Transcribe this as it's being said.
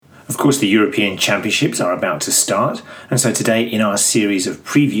Of course, the European Championships are about to start, and so today in our series of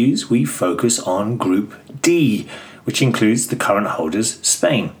previews we focus on Group D, which includes the current holders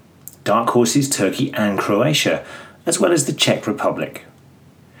Spain, dark horses Turkey and Croatia, as well as the Czech Republic.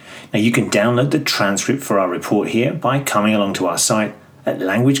 Now you can download the transcript for our report here by coming along to our site at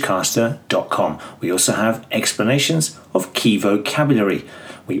languagecaster.com. We also have explanations of key vocabulary.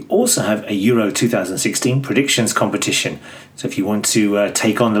 We also have a Euro 2016 predictions competition. So if you want to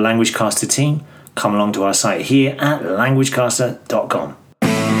take on the LanguageCaster team, come along to our site here at languagecaster.com.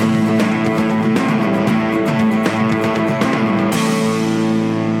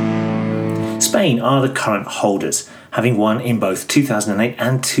 Spain are the current holders. Having won in both 2008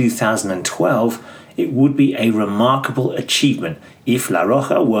 and 2012, it would be a remarkable achievement if La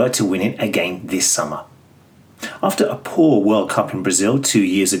Roja were to win it again this summer. After a poor World Cup in Brazil 2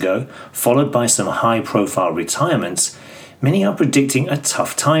 years ago, followed by some high-profile retirements, many are predicting a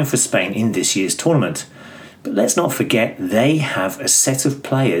tough time for Spain in this year's tournament. But let's not forget they have a set of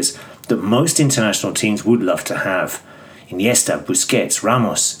players that most international teams would love to have. Iniesta, Busquets,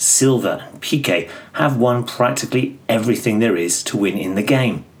 Ramos, Silva and Piqué have won practically everything there is to win in the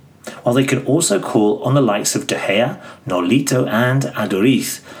game, while they can also call on the likes of De Gea, Nolito and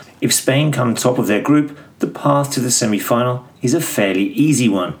Aduriz. If Spain come top of their group, the path to the semi-final is a fairly easy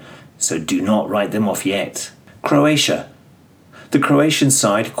one, so do not write them off yet. Croatia. The Croatian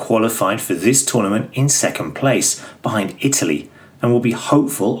side qualified for this tournament in second place, behind Italy, and will be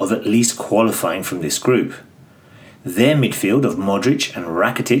hopeful of at least qualifying from this group. Their midfield of Modric and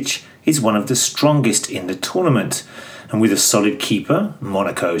Rakitic is one of the strongest in the tournament, and with a solid keeper,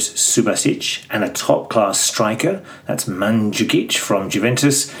 Monaco's Subasic, and a top-class striker, that's Mandzukic from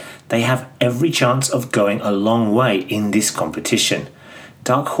Juventus, they have every chance of going a long way in this competition.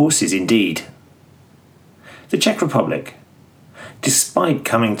 Dark horses indeed. The Czech Republic. Despite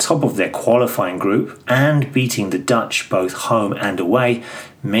coming top of their qualifying group and beating the Dutch both home and away,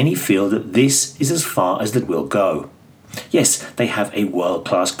 many feel that this is as far as that will go. Yes, they have a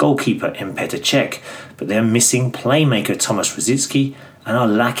world-class goalkeeper in Petr Cech, but they're missing playmaker Tomáš Rosický and are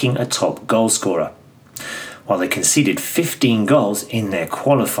lacking a top goalscorer, while they conceded 15 goals in their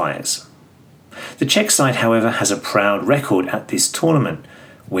qualifiers. The Czech side, however, has a proud record at this tournament,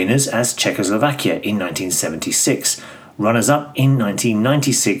 winners as Czechoslovakia in 1976, runners-up in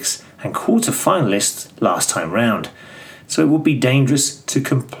 1996 and quarter-finalists last time round, so it would be dangerous to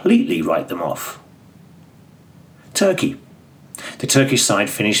completely write them off. Turkey. The Turkish side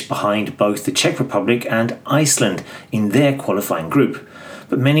finished behind both the Czech Republic and Iceland in their qualifying group,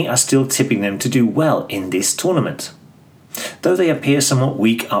 but many are still tipping them to do well in this tournament. Though they appear somewhat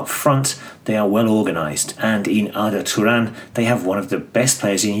weak up front, they are well organised, and in Arda Turan they have one of the best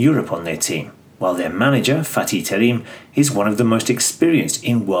players in Europe on their team, while their manager, Fatih Terim, is one of the most experienced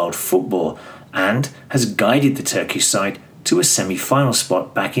in world football and has guided the Turkish side to a semi-final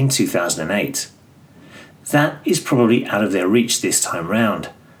spot back in 2008. That is probably out of their reach this time round,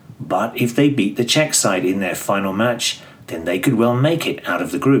 but if they beat the Czech side in their final match, then they could well make it out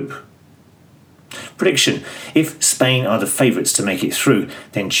of the group. Prediction: if Spain are the favourites to make it through,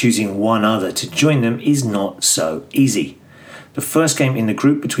 then choosing one other to join them is not so easy. The first game in the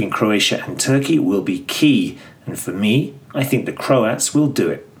group between Croatia and Turkey will be key, and for me, I think the Croats will do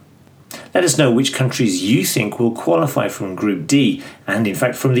it. Let us know which countries you think will qualify from Group D, and in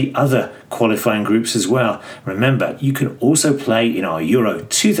fact from the other qualifying groups as well. Remember, you can also play in our Euro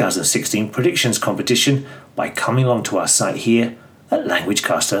 2016 predictions competition by coming along to our site here at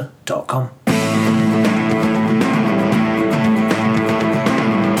languagecaster.com.